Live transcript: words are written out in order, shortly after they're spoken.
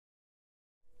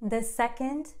The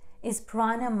second is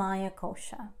Pranamaya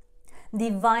Kosha, the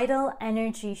vital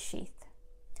energy sheath.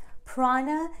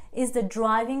 Prana is the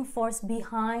driving force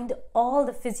behind all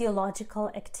the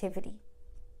physiological activity.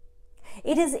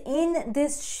 It is in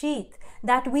this sheath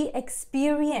that we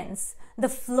experience the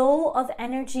flow of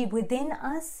energy within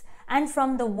us and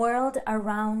from the world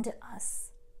around us.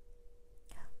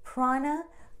 Prana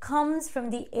comes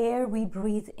from the air we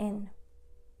breathe in.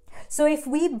 So if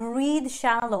we breathe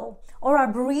shallow or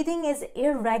our breathing is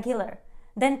irregular,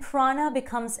 then prana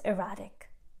becomes erratic.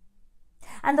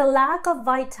 And the lack of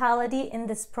vitality in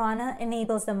this prana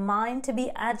enables the mind to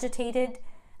be agitated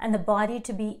and the body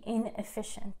to be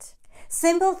inefficient.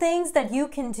 Simple things that you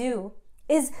can do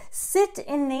is sit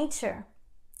in nature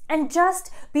and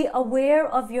just be aware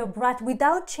of your breath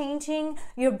without changing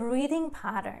your breathing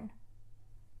pattern.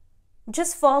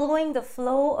 Just following the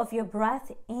flow of your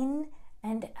breath in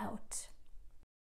and out.